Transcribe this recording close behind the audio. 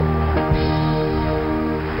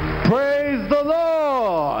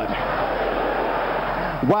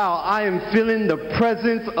Wow, I am feeling the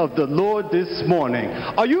presence of the Lord this morning.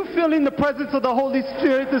 Are you feeling the presence of the Holy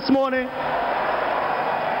Spirit this morning?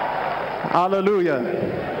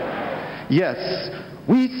 Hallelujah. Yes,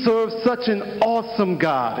 we serve such an awesome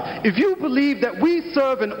God. If you believe that we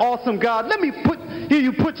serve an awesome God, let me hear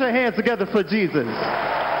you put your hands together for Jesus.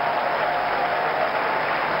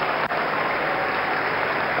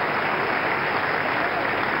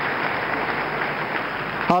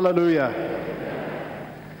 Hallelujah.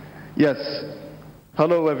 Yes.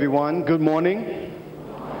 Hello, everyone. Good morning.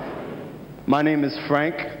 My name is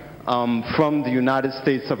Frank. I'm from the United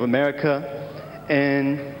States of America.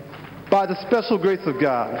 And by the special grace of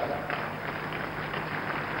God,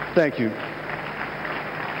 thank you.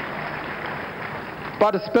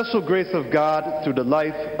 By the special grace of God, through the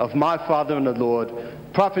life of my father in the Lord,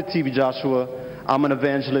 Prophet T.B. Joshua, I'm an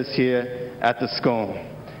evangelist here at the Scone.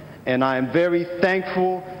 And I am very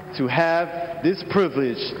thankful to have this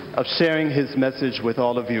privilege of sharing his message with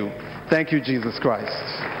all of you. Thank you, Jesus Christ.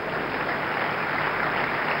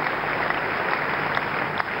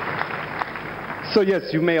 So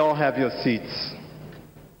yes, you may all have your seats.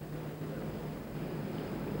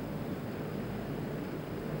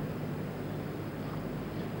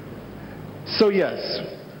 So yes,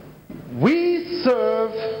 we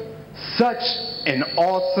serve such an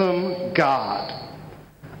awesome God.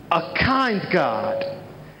 A kind God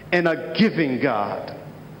and a giving God.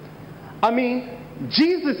 I mean,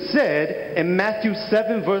 Jesus said in Matthew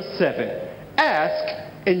 7 verse 7,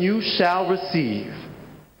 ask and you shall receive.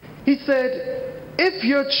 He said, if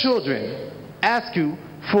your children ask you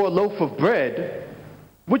for a loaf of bread,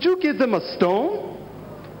 would you give them a stone?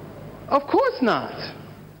 Of course not.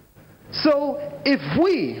 So if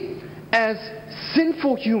we, as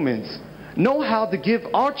sinful humans, know how to give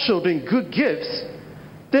our children good gifts,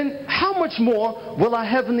 then how much more will our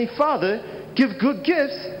Heavenly Father give good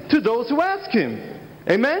gifts to those who ask Him?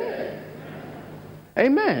 Amen?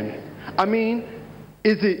 Amen. I mean,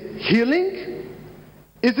 is it healing?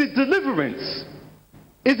 Is it deliverance?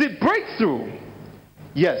 Is it breakthrough?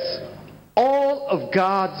 Yes, all of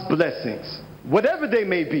God's blessings, whatever they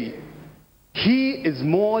may be, He is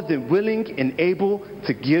more than willing and able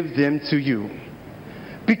to give them to you.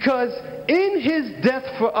 Because in His death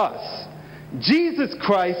for us, Jesus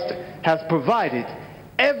Christ has provided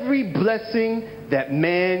every blessing that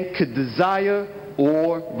man could desire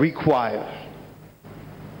or require.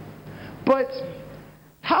 But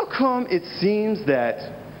how come it seems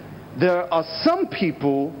that there are some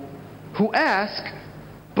people who ask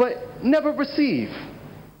but never receive?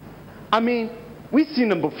 I mean, we've seen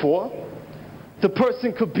them before. The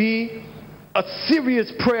person could be a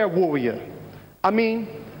serious prayer warrior. I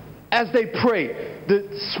mean, as they pray, the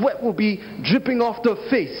sweat will be dripping off their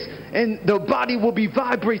face and their body will be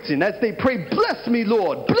vibrating as they pray, bless me,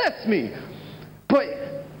 Lord, bless me. But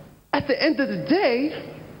at the end of the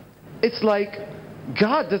day, it's like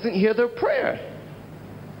God doesn't hear their prayer.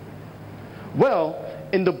 Well,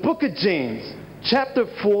 in the book of James, chapter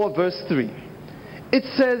 4, verse 3, it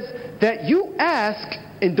says that you ask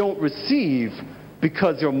and don't receive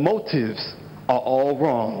because your motives are all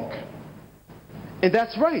wrong. And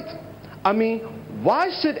that's right. I mean, why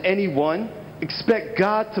should anyone expect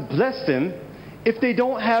God to bless them if they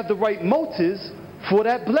don't have the right motives for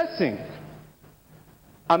that blessing?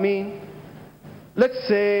 I mean, let's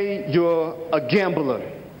say you're a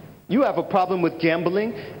gambler. You have a problem with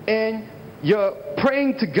gambling and you're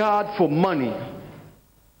praying to God for money.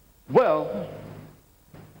 Well,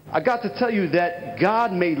 I got to tell you that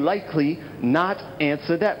God may likely not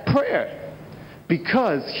answer that prayer,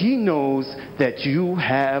 because He knows that you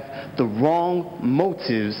have the wrong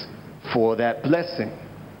motives for that blessing.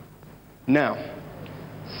 Now,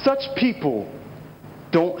 such people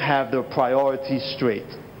don't have their priorities straight.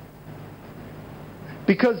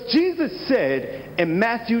 Because Jesus said in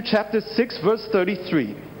Matthew chapter 6 verse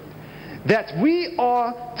 33 that we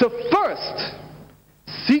are to first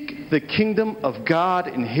seek the kingdom of God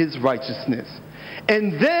and His righteousness,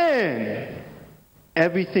 and then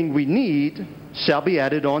everything we need shall be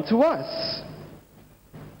added on to us.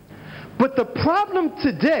 But the problem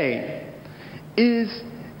today is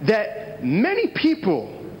that many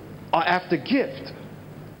people are after gift,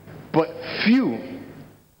 but few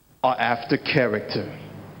are after character.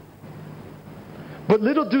 But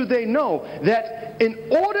little do they know that in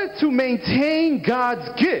order to maintain God's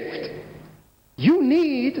gift, you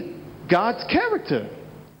need God's character.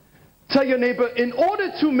 Tell your neighbor, in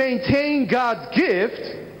order to maintain God's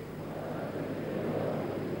gift,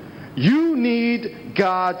 you need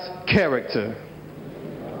God's character.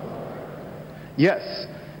 Yes,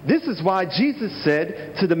 This is why Jesus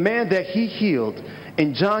said to the man that he healed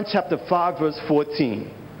in John chapter 5, verse 14,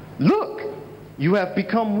 "Look, you have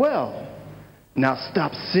become well. Now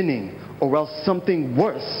stop sinning, or else something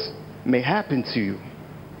worse may happen to you."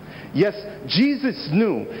 Yes, Jesus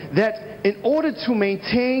knew that in order to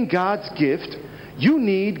maintain God's gift, you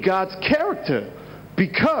need God's character,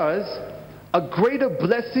 because a greater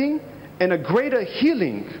blessing and a greater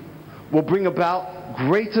healing will bring about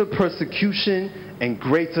greater persecution and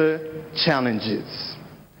greater challenges.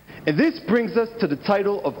 And this brings us to the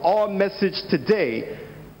title of our message today: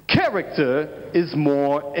 Character is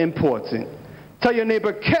more important. Tell your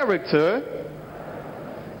neighbor, character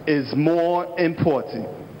is more important.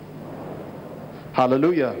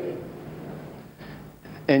 Hallelujah.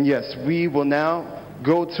 And yes, we will now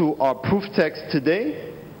go to our proof text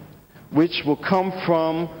today, which will come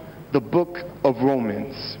from the book of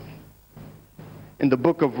Romans. In the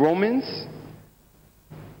book of Romans,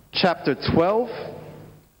 chapter 12,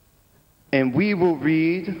 and we will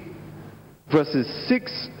read verses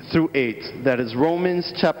 6 through 8. That is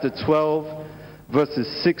Romans chapter 12, verses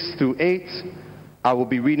 6 through 8. I will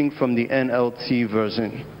be reading from the NLT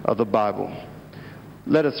version of the Bible.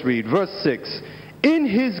 Let us read. Verse 6. In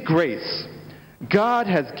His grace, God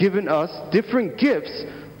has given us different gifts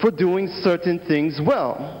for doing certain things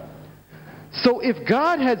well. So if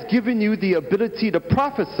God has given you the ability to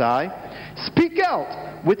prophesy, speak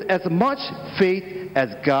out with as much faith as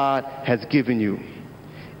God has given you.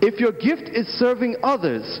 If your gift is serving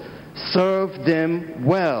others, serve them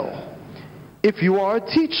well. If you are a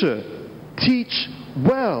teacher, teach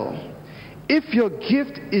well. If your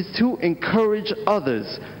gift is to encourage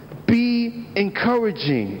others, be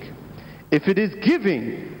encouraging. If it is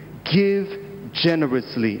giving, give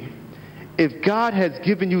generously. If God has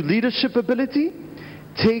given you leadership ability,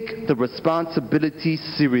 take the responsibility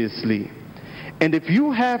seriously. And if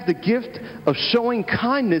you have the gift of showing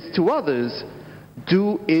kindness to others,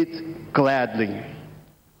 do it gladly.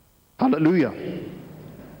 Hallelujah.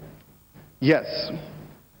 Yes.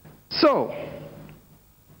 So,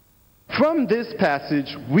 from this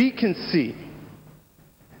passage, we can see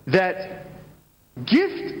that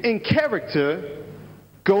gift and character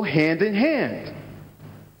go hand in hand.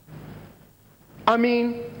 I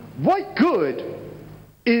mean, what good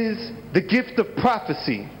is the gift of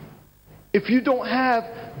prophecy if you don't have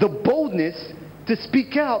the boldness to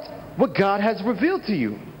speak out what God has revealed to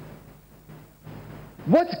you?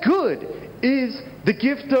 What's good is the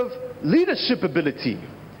gift of leadership ability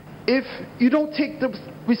if you don't take the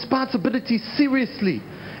responsibility seriously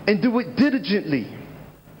and do it diligently?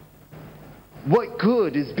 What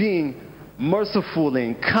good is being merciful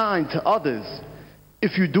and kind to others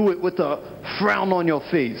if you do it with a frown on your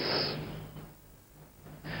face?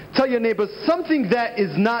 Tell your neighbor, something that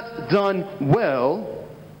is not done well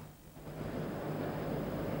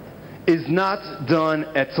is not done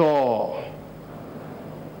at all.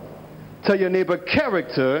 Tell your neighbor,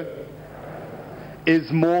 character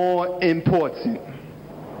is more important.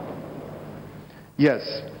 Yes.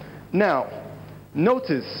 Now,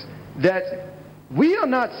 notice that we are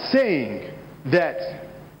not saying that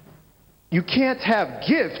you can't have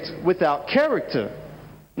gift without character.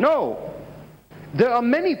 No. There are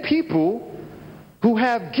many people who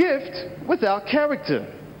have gift without character.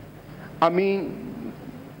 I mean,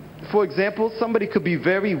 for example, somebody could be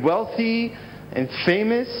very wealthy and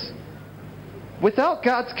famous without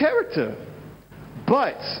God's character,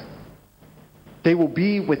 but they will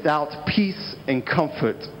be without peace and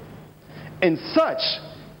comfort, and such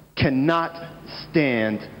cannot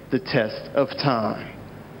stand the test of time.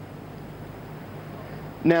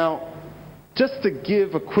 Now, just to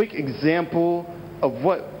give a quick example of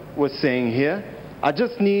what we're saying here, I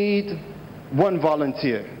just need one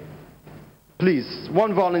volunteer. Please,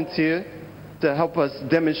 one volunteer to help us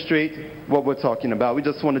demonstrate what we're talking about. We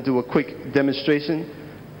just want to do a quick demonstration.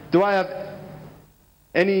 Do I have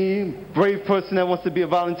any brave person that wants to be a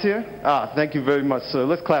volunteer? Thank you very much, sir.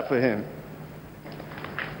 Let's clap for him.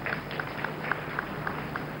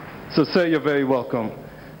 So, sir, you're very welcome.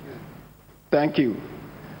 Thank you.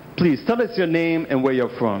 Please, tell us your name and where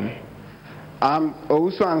you're from. I'm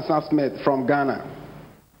Owusu Ansan Smith from Ghana.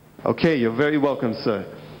 Okay, you're very welcome, sir.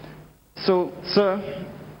 So, sir,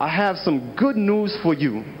 I have some good news for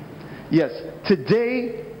you. Yes,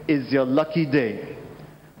 today is your lucky day,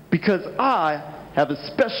 because I have a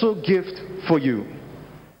special gift for you.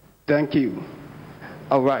 Thank you.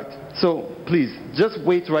 All right, so please, just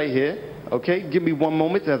wait right here, okay? Give me one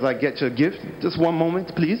moment as I get your gift. Just one moment,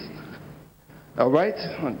 please. All right,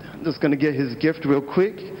 I'm just going to get his gift real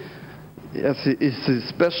quick. Yes, it's his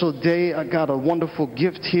special day. I got a wonderful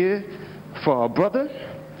gift here for our brother.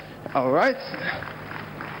 All right.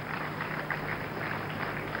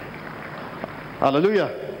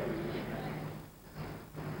 Hallelujah.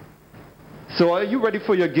 So are you ready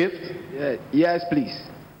for your gift? Yes, please.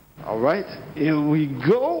 All right. Here we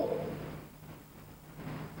go.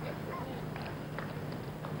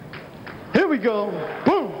 Here we go.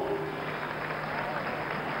 Boom.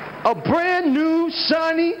 A brand new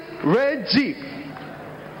shiny red Jeep.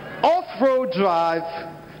 Off-road drive.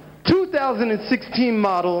 2016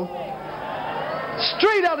 model.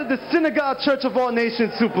 Straight out of the Synagogue Church of All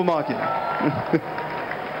Nations supermarket.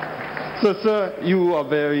 So, sir, you are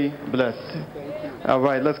very blessed. All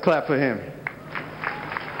right, let's clap for him.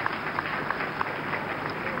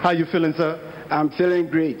 How you feeling, sir? I'm feeling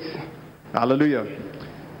great. Hallelujah.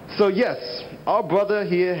 So, yes, our brother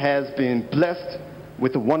here has been blessed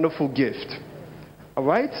with a wonderful gift. All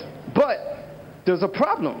right? But there's a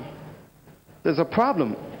problem. There's a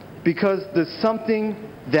problem because there's something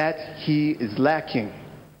that he is lacking.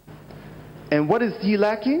 And what is he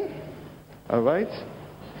lacking? All right?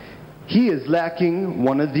 He is lacking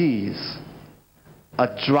one of these, a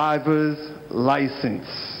driver's license.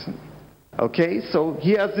 Okay, so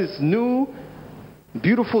he has this new,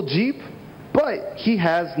 beautiful Jeep, but he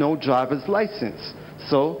has no driver's license.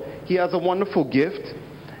 So he has a wonderful gift.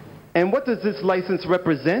 And what does this license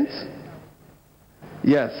represent?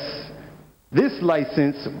 Yes, this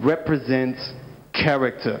license represents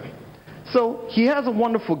character. So he has a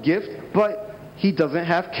wonderful gift, but he doesn't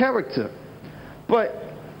have character. But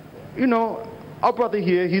you know, our brother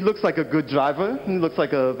here, he looks like a good driver. He looks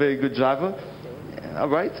like a very good driver. All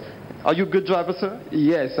right? Are you a good driver, sir?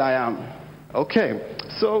 Yes, I am. Okay.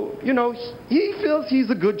 So, you know, he feels he's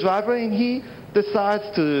a good driver, and he decides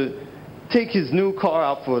to take his new car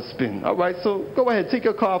out for a spin. All right? So go ahead, take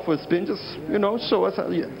your car out for a spin. Just, you know, show us how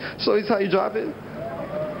you drive it.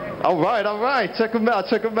 All right. Check him out.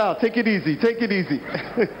 Take it easy.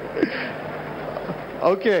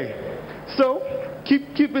 Okay. So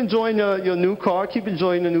keep enjoying your new car. Keep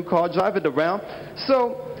enjoying the new car. Drive it around.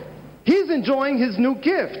 So he's enjoying his new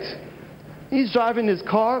gift. He's driving his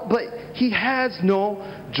car, but he has no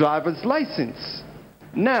driver's license.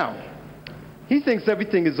 Now, he thinks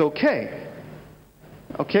everything is okay.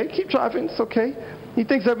 Okay, keep driving. It's okay. He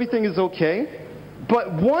thinks everything is okay.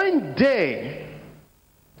 But one day,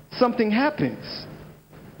 something happens.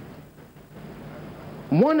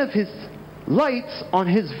 One of his lights on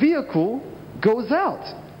his vehicle goes out.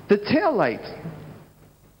 The tail light.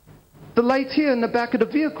 The light here in the back of the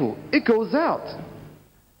vehicle. It goes out.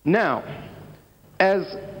 Now, as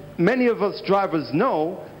many of us drivers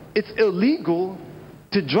know, it's illegal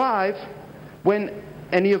to drive when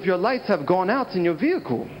any of your lights have gone out in your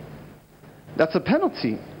vehicle. That's a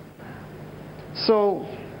penalty. So,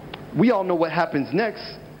 we all know what happens next.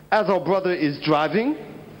 As our brother is driving,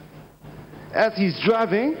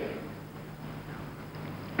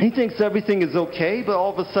 he thinks everything is okay, but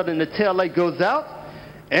all of a sudden the tail light goes out,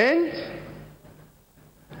 and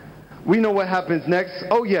we know what happens next.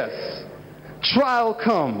 Oh yes, trial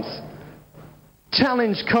comes,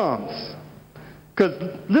 challenge comes.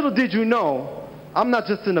 Because little did you know, I'm not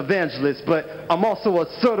just an evangelist, but I'm also a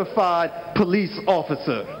certified police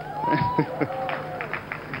officer.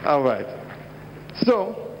 All right.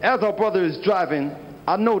 So, as our brother is driving,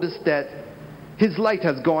 I noticed that his light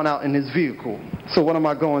has gone out in his vehicle. So what am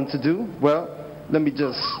I going to do? Well, let me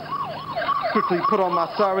just quickly put on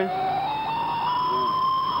my siren.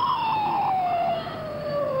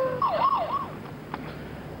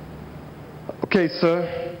 Okay,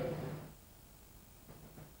 sir.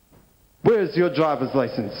 Where is your driver's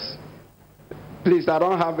license? Please, I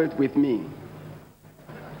don't have it with me.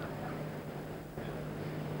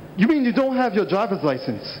 You mean you don't have your driver's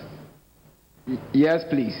license? Yes,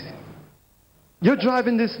 please. You're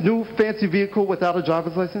driving this new fancy vehicle without a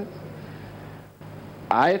driver's license?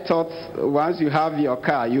 I thought once you have your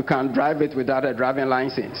car, you can drive it without a driving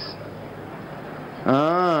license.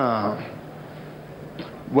 Ah.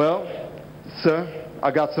 Well, sir,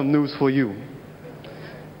 I got some news for you.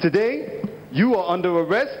 Today, you are under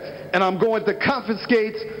arrest, and I'm going to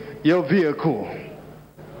confiscate your vehicle.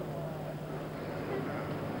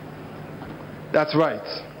 That's right.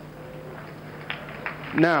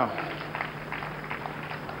 Now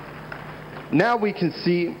we can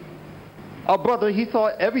see our brother, he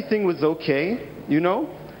thought everything was okay, you know.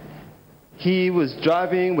 He was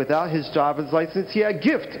driving without his driver's license. He had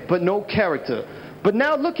gift, but no character. But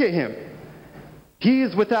now look at him. He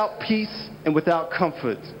is without peace and without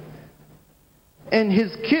comfort. And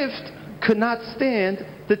his gift could not stand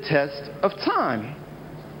the test of time.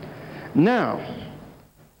 Now,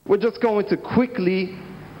 we're just going to quickly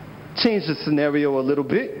change the scenario a little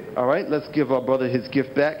bit. All right, let's give our brother his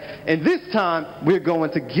gift back. And this time, we're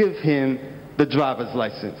going to give him the driver's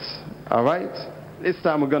license. All right? This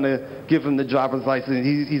time, we're going to give him the driver's license.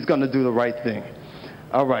 He's going to do the right thing.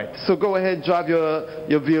 All right, so go ahead, drive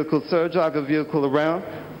your vehicle, sir. Drive your vehicle around.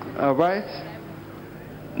 All right?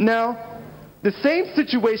 Now, the same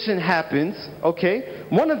situation happens, okay?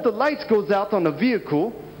 One of the lights goes out on the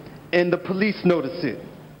vehicle, and the police notice it.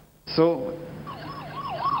 So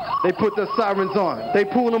they put the sirens on. They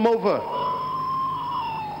pull him over.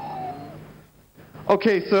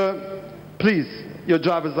 Okay, sir, please, your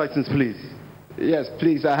driver's license, please. Yes,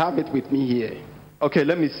 please, I have it with me here. Okay,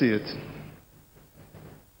 let me see it.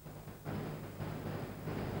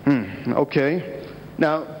 Okay.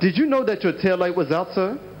 Now, did you know that your taillight was out,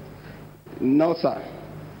 sir? No, sir.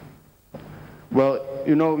 Well,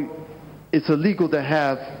 you know, it's illegal to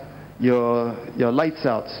have your lights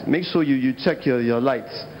out. Make sure you check your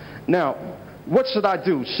lights. Now, what should I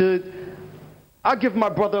do? Should I give my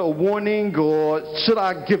brother a warning, or should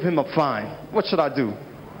I give him a fine? What should I do?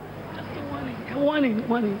 Just a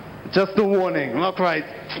warning. Just a warning. All right.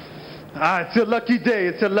 It's your lucky day.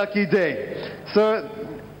 It's your lucky day. Sir,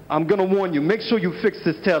 I'm going to warn you. Make sure you fix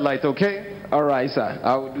this tail light, okay? All right, sir.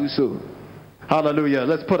 I will do so. Hallelujah.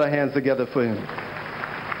 Let's put our hands together for him.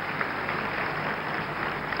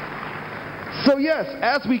 So yes,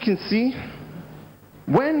 as we can see,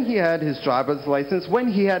 when he had his driver's license, when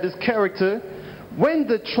he had his character, when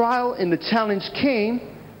the trial and the challenge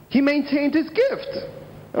came, he maintained his gift.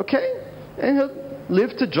 Okay? And he'll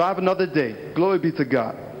live to drive another day. Glory be to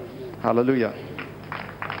God. Hallelujah.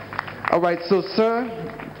 All right, so sir,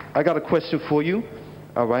 I got a question for you.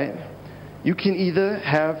 All right? You can either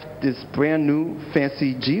have this brand new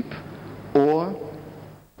fancy Jeep, or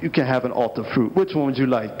you can have an altar fruit. Which one would you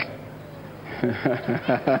like?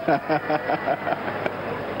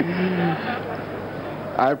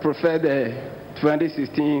 I prefer the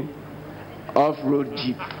 2016 off-road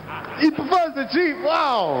Jeep. He prefers the Jeep.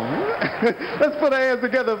 Wow. Let's put our hands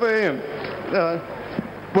together for him.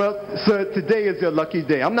 Well, sir, today is your lucky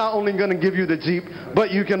day. I'm not only going to give you the Jeep,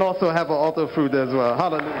 but you can also have an altar fruit as well.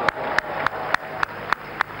 Hallelujah.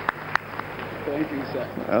 Thank you, sir.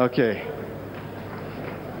 Okay.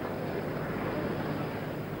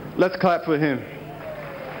 Let's clap for him.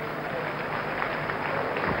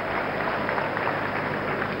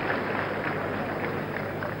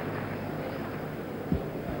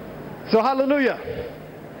 So, hallelujah.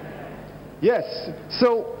 Yes.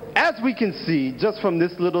 So, as we can see, just from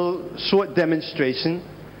this little short demonstration,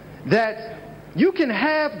 that you can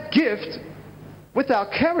have gift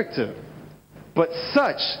without character, but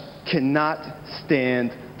such cannot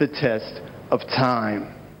stand the test of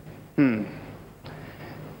time.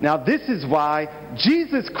 Now, this is why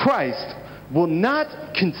Jesus Christ will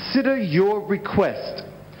not consider your request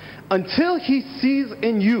until he sees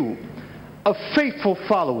in you a faithful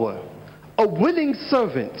follower, a willing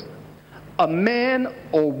servant, a man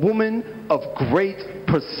or woman of great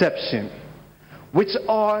perception, which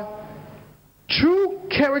are true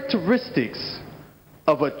characteristics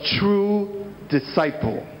of a true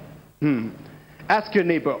disciple. Ask your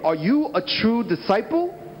neighbor, are you a true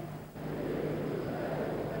disciple?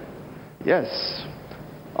 Yes.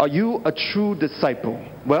 Are you a true disciple?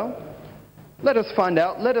 Well, let us find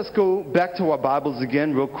out. Let us go back to our Bibles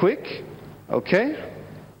again real quick. Okay?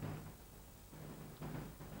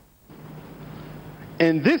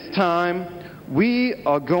 And this time, we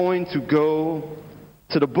are going to go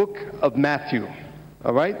to the book of Matthew.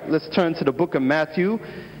 All right? Let's turn to the book of Matthew,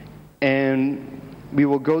 and we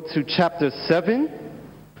will go to chapter 7,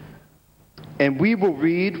 and we will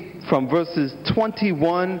read from verses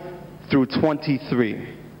 21 through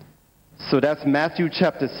 23. So that's Matthew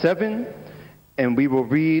chapter 7, and we will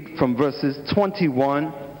read from verses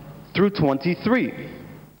 21 through 23.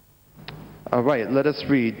 All right, let us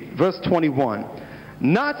read. Verse 21.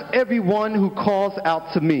 Not everyone who calls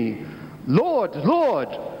out to me, Lord, Lord,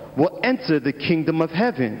 will enter the kingdom of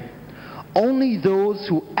heaven. Only those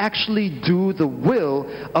who actually do the will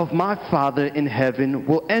of my Father in heaven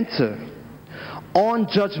will enter. On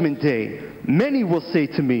judgment day, many will say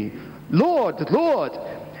to me, Lord, Lord,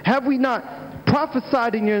 have we not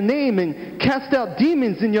prophesied in your name and cast out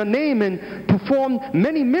demons in your name and performed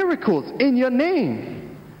many miracles in your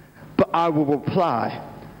name? But I will reply,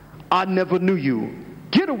 I never knew you.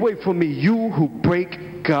 Get away from me, you who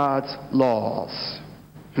break God's laws.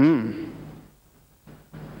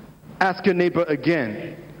 Ask your neighbor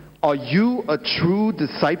again, are you a true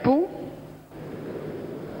disciple?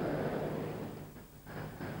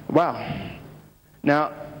 Wow.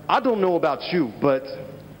 Now, I don't know about you, but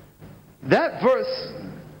that verse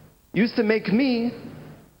used to make me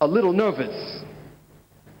a little nervous.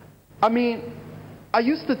 I mean, I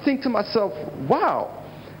used to think to myself, wow,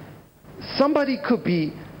 somebody could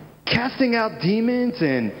be casting out demons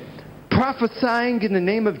and prophesying in the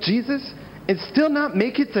name of Jesus and still not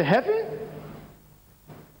make it to heaven?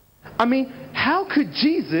 I mean, how could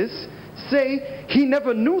Jesus say he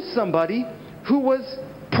never knew somebody who was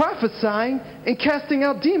prophesying and casting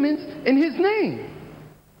out demons in his name?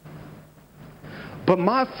 But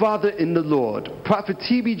my father in the Lord, Prophet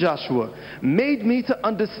T.B. Joshua, made me to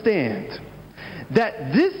understand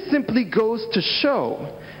that this simply goes to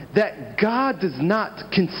show that God does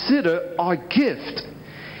not consider our gift.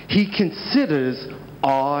 He considers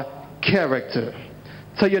our character.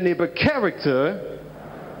 Tell your neighbor, character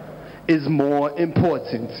is more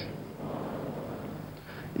important.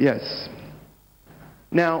 Yes.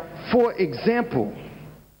 Now, for example,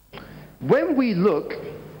 when we look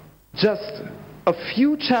just a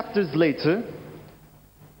few chapters later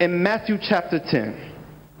in Matthew chapter 10,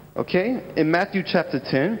 okay? In Matthew chapter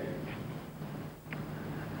 10,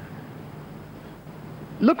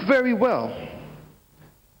 look very well.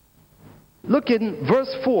 Look in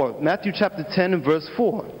verse 4, Matthew chapter 10 and verse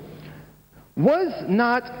 4. Was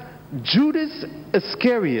not Judas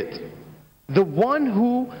Iscariot the one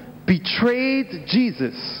who betrayed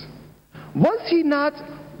Jesus? Was he not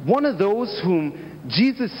one of those whom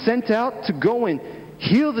Jesus sent out to go and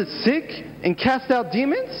heal the sick and cast out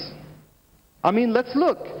demons? I mean, let's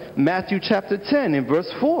look. Matthew chapter 10 and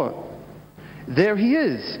verse 4. There he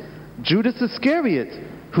is, Judas Iscariot,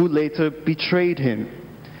 who later betrayed him.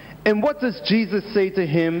 And what does Jesus say to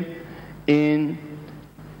him in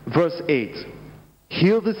verse 8?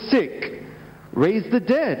 Heal the sick, raise the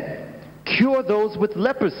dead, cure those with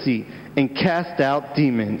leprosy, and cast out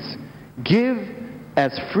demons. Give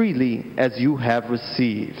as freely as you have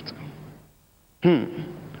received.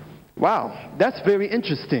 Wow, that's very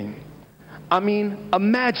interesting. I mean,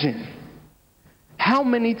 imagine how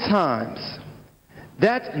many times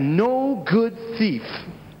that no good thief,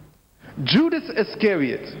 Judas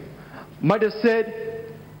Iscariot, might have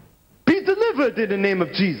said, be delivered in the name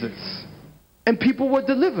of Jesus. And people were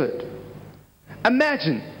delivered.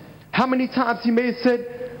 Imagine how many times he may have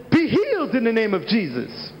said, be healed in the name of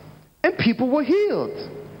Jesus. And people were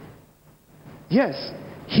healed. Yes,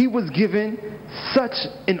 he was given such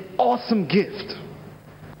an awesome gift.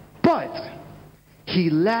 But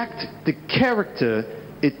he lacked the character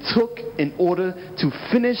it took in order to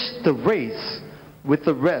finish the race with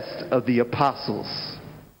the rest of the apostles.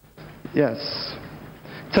 Yes.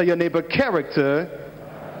 Tell your neighbor, character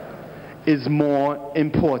is more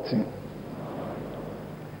important.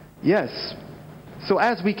 Yes. So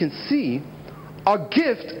as we can see, our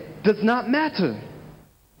gift does not matter.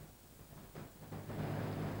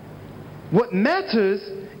 What matters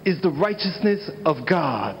is the righteousness of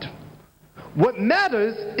God. What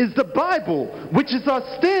matters is the Bible, which is our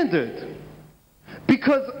standard.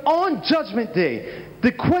 Because on Judgment Day,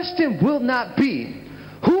 the question will not be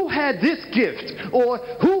who had this gift or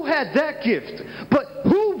who had that gift, but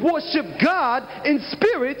who worshiped God in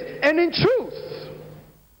spirit and in truth.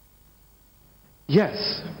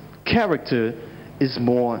 Yes, character is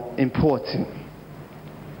more important.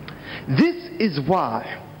 This is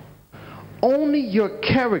why only your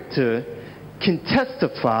character can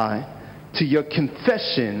testify to your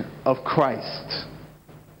confession of Christ.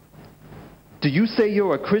 Do you say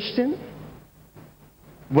you're a Christian?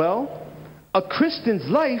 Well, a Christian's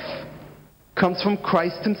life comes from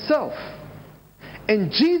Christ himself.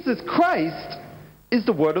 And Jesus Christ is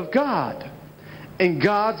the Word of God. And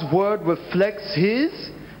God's Word reflects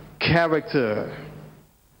his character.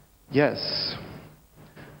 Yes.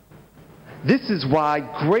 This is why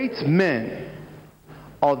great men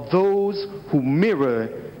are those who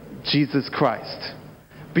mirror Jesus Christ.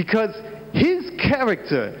 Because his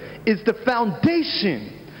character is the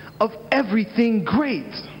foundation of everything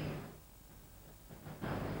great.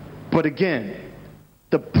 But again,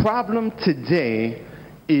 the problem today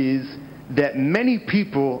is that many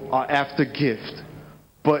people are after gift,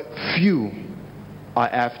 but few are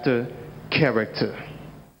after character.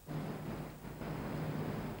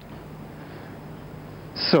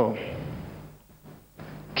 So,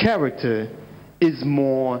 character is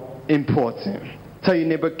more important. Tell your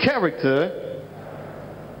neighbor, character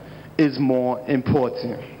is more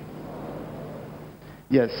important.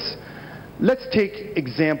 Yes. Let's take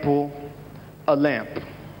example, a lamp.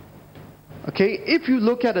 Okay, if you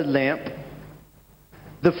look at a lamp,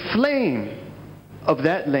 the flame of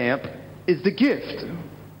that lamp is the gift.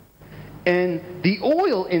 And the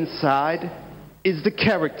oil inside is the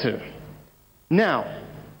character. Now,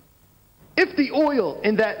 If the oil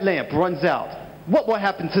in that lamp runs out, what will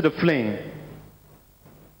happen to the flame?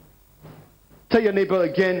 Tell your neighbor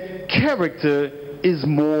again, character is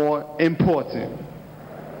more important.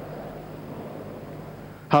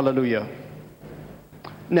 Hallelujah.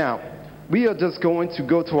 Now, we are just going to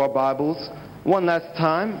go to our Bibles one last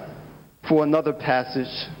time for another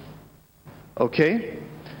passage. Okay?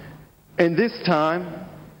 And this time,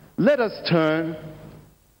 let us turn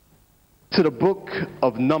to the book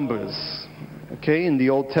of Numbers. Okay, in the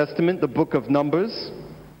Old Testament, the book of Numbers.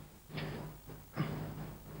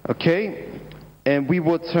 Okay, and we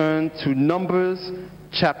will turn to Numbers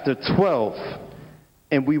chapter 12,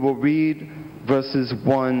 and we will read verses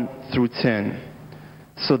 1 through 10.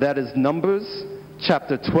 So that is Numbers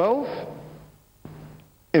chapter 12,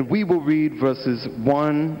 and we will read verses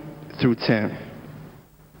 1 through 10.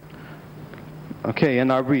 Okay,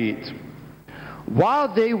 and I read.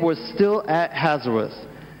 While they were still at Hazareth,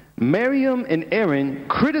 Miriam and Aaron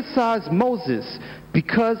criticized Moses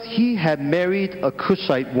because he had married a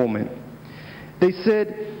Cushite woman. They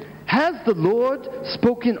said, "Has the Lord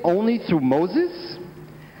spoken only through Moses?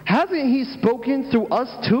 Hasn't he spoken through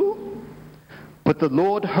us too?" But the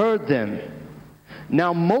Lord heard them.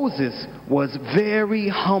 Now Moses was very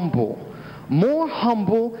humble, more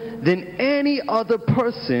humble than any other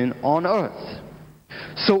person on earth.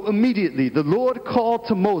 So immediately the Lord called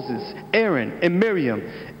to Moses, Aaron, and Miriam,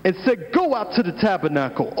 and said, "Go out to the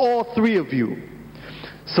tabernacle, all three of you."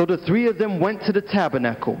 So the three of them went to the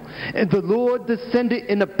tabernacle, and the Lord descended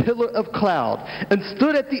in a pillar of cloud and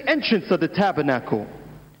stood at the entrance of the tabernacle.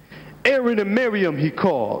 "Aaron and Miriam," he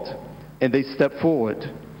called, and they stepped forward.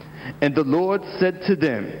 And the Lord said to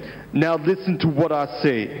them, "Now listen to what I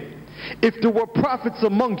say. If there were prophets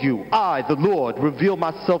among you, I, the Lord, reveal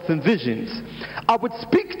myself in visions. I would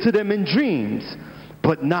speak to them in dreams,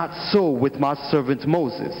 but not so with my servant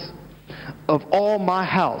Moses. Of all my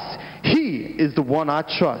house, he is the one I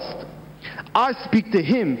trust. I speak to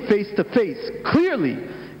him face to face, clearly,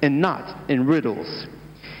 and not in riddles.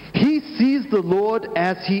 He sees the Lord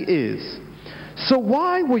as he is. So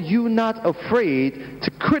why were you not afraid to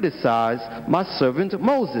criticize my servant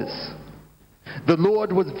Moses?" The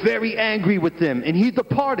Lord was very angry with them, and he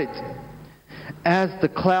departed. As the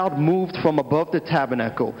cloud moved from above the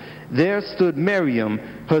tabernacle, there stood Miriam,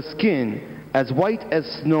 her skin as white as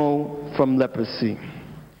snow from leprosy.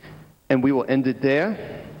 And we will end it there.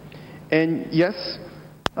 And yes,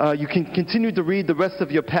 you can continue to read the rest of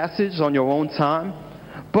your passage on your own time.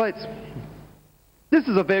 But this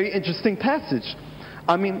is a very interesting passage.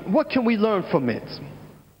 I mean, what can we learn from it?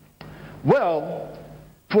 Well,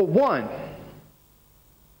 for one,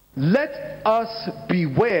 let us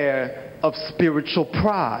beware of spiritual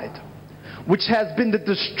pride, which has been the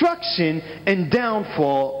destruction and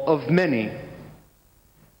downfall of many.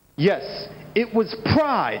 Yes, it was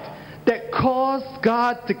pride that caused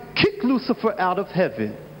God to kick Lucifer out of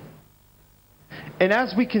heaven. And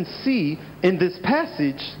as we can see in this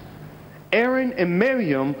passage, Aaron and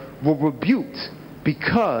Miriam were rebuked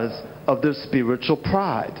because of their spiritual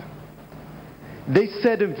pride. They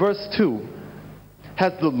said in verse 2,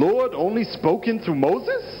 "Has the Lord only spoken through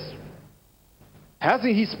Moses?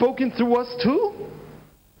 Hasn't he spoken through us too?"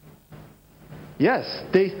 Yes,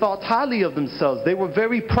 they thought highly of themselves. They were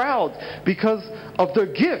very proud because of their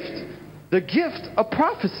gift, the gift of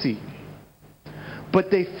prophecy. But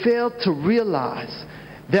they failed to realize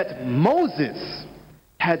that Moses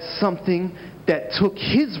had something that took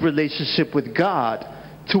his relationship with God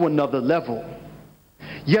to another level.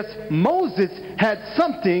 Yes, Moses had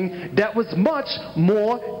something that was much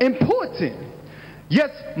more important.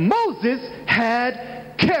 Yes, Moses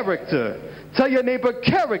had character. Tell your neighbor,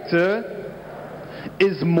 character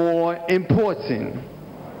is more important.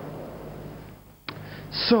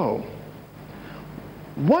 So,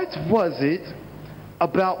 what was it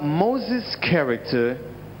about Moses' character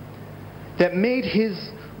that made his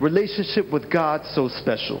relationship with God so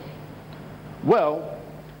special? Well,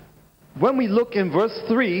 when we look in verse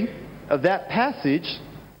 3 of that passage,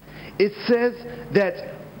 it says that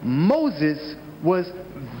Moses was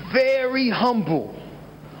very humble,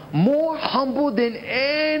 more humble than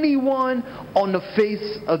anyone on the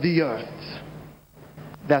face of the earth.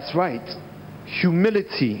 That's right,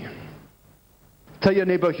 humility. Tell your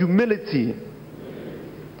neighbor, humility.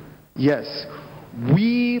 Yes,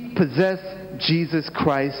 we possess Jesus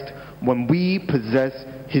Christ when we possess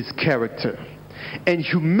his character. And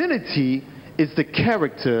humility is the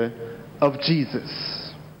character of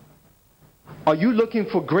Jesus. Are you looking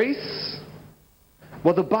for grace?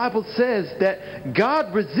 Well, the Bible says that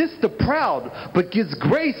God resists the proud, but gives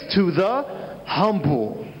grace to the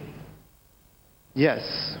humble.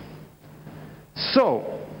 Yes.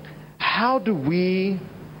 So, how do we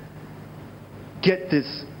get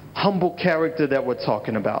this humble character that we're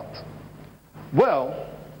talking about? Well,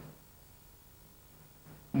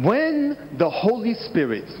 when the Holy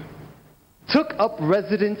Spirit took up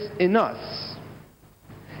residence in us,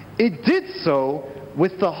 it did so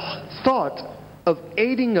with the thought of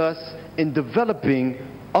aiding us in developing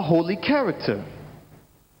a holy character.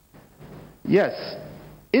 Yes,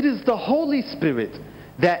 it is the Holy Spirit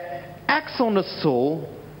that acts on the soul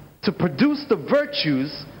to produce the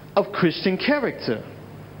virtues of Christian character.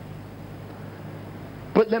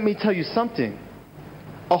 But let me tell you something.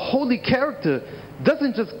 A holy character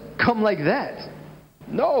doesn't just come like that.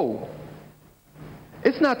 No.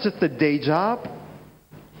 It's not just a day job.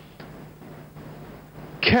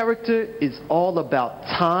 Character is all about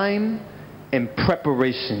time and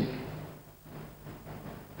preparation.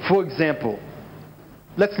 For example,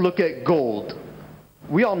 let's look at gold.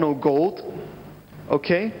 We all know gold,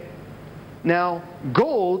 okay? Now,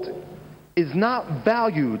 gold is not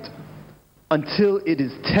valued until it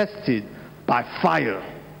is tested by fire.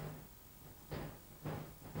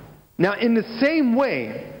 Now, in the same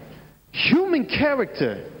way, human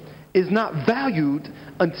character is not valued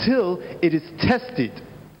until it is tested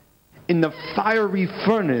in the fiery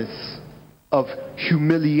furnace of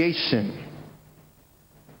humiliation.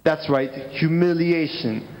 That's right,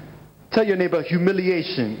 humiliation. Tell your neighbor,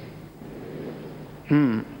 humiliation.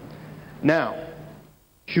 Now,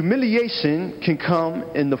 humiliation can come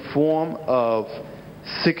in the form of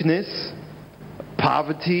sickness,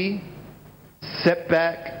 poverty,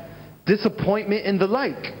 setback, disappointment, and the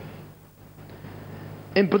like.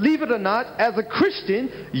 And believe it or not, as a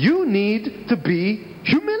Christian, you need to be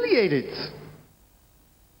humiliated.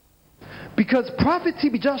 Because Prophet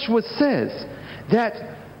T.B. Joshua says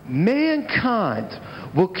that mankind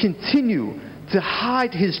will continue to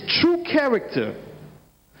hide his true character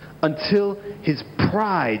until his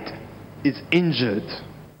pride is injured.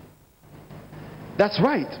 That's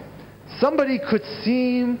right. Somebody could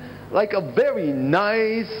seem like a very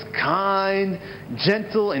nice, kind,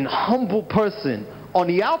 gentle, and humble person on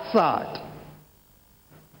the outside.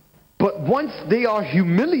 But once they are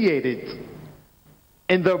humiliated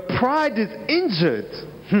and their pride is injured,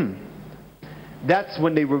 that's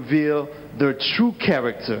when they reveal their true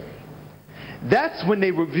character. That's when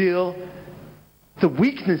they reveal the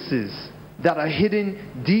weaknesses that are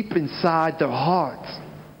hidden deep inside their heart.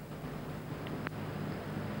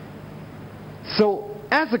 So,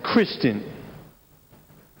 as a Christian,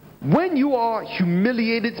 when you are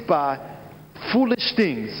humiliated by foolish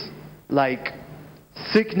things like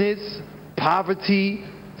sickness, poverty,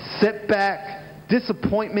 setback,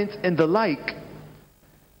 disappointment, and the like,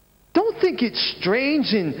 don't think it's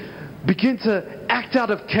strange and begin to act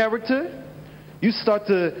out of character. You start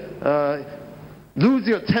to lose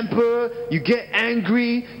your temper, you get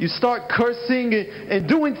angry, you start cursing and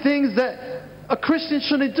doing things that a Christian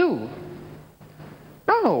shouldn't do.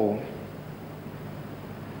 No.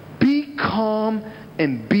 Be calm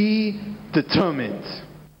and be determined.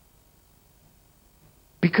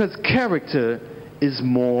 Because character is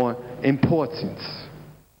more important.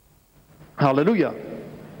 Hallelujah.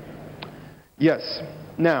 Yes.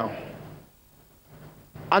 Now,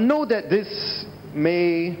 I know that this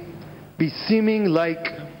may be seeming like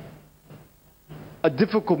a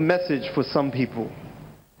difficult message for some people.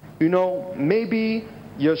 You know, maybe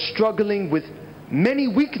you're struggling with many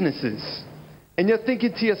weaknesses and you're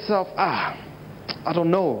thinking to yourself, I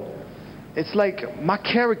don't know. It's like my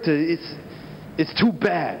character is too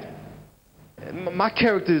bad. My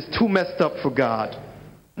character is too messed up for God.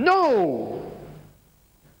 No!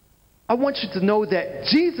 I want you to know that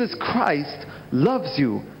Jesus Christ loves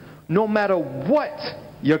you no matter what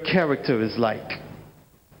your character is like.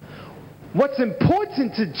 What's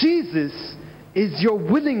important to Jesus is your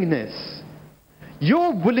willingness.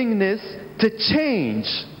 Your willingness to change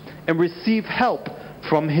and receive help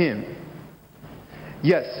from Him.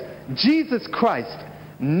 Yes, Jesus Christ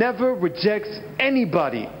never rejects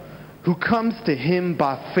anybody who comes to Him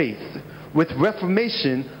by faith with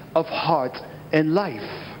reformation of heart and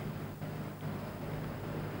life.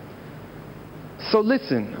 So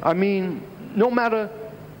listen, no matter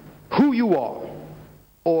who you are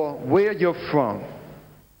or where you're from,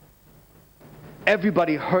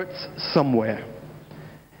 everybody hurts somewhere.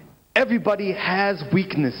 Everybody has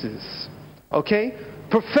weaknesses, okay?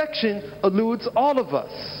 Perfection eludes all of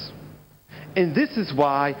us. And this is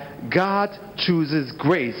why God chooses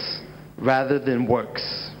grace rather than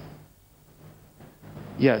works.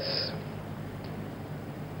 Yes.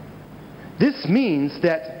 This means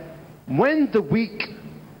that when the weak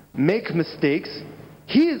make mistakes,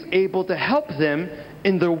 He is able to help them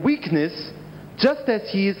in their weakness, just as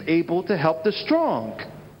he is able to help the strong.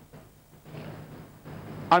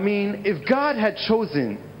 I mean, if God had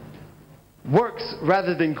chosen works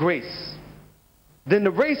rather than grace, then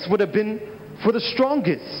the race would have been for the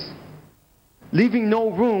strongest, leaving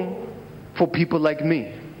no room for people like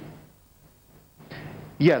me.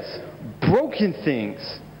 Yes, broken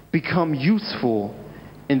things become useful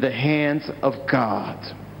in the hands of God.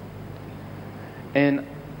 And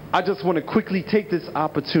I just want to quickly take this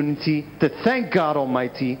opportunity to thank God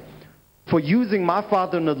Almighty for using my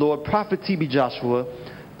father in the Lord, Prophet T.B. Joshua,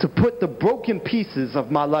 to put the broken pieces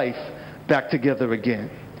of my life back together again.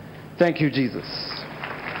 Thank you, Jesus.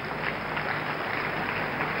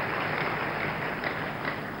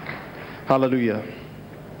 Hallelujah.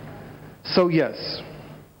 So yes,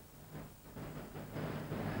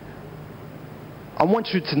 I want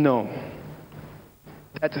you to know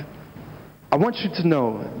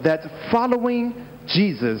that following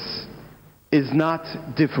Jesus is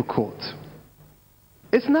not difficult.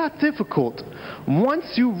 It's not difficult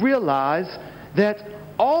once you realize that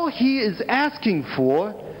all he is asking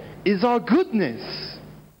for is our goodness.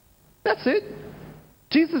 That's it.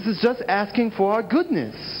 Jesus is just asking for our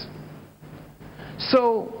goodness.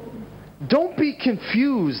 So don't be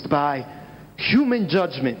confused by human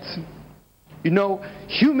judgment. You know,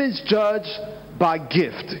 humans judge by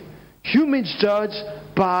gift. Humans judge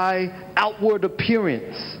by outward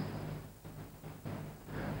appearance.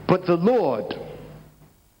 But the Lord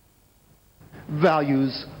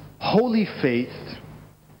values holy faith,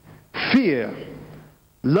 fear,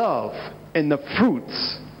 love, and the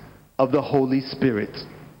fruits of the Holy Spirit.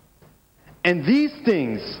 And these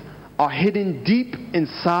things are hidden deep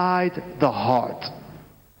inside the heart,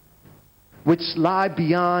 which lie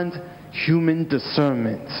beyond human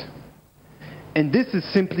discernment. And this is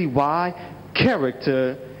simply why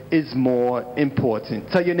character is more important.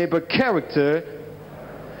 Tell your neighbor, character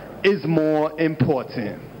is more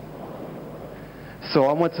important. So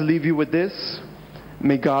I want to leave you with this.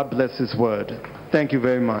 May God bless his word. Thank you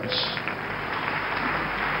very much.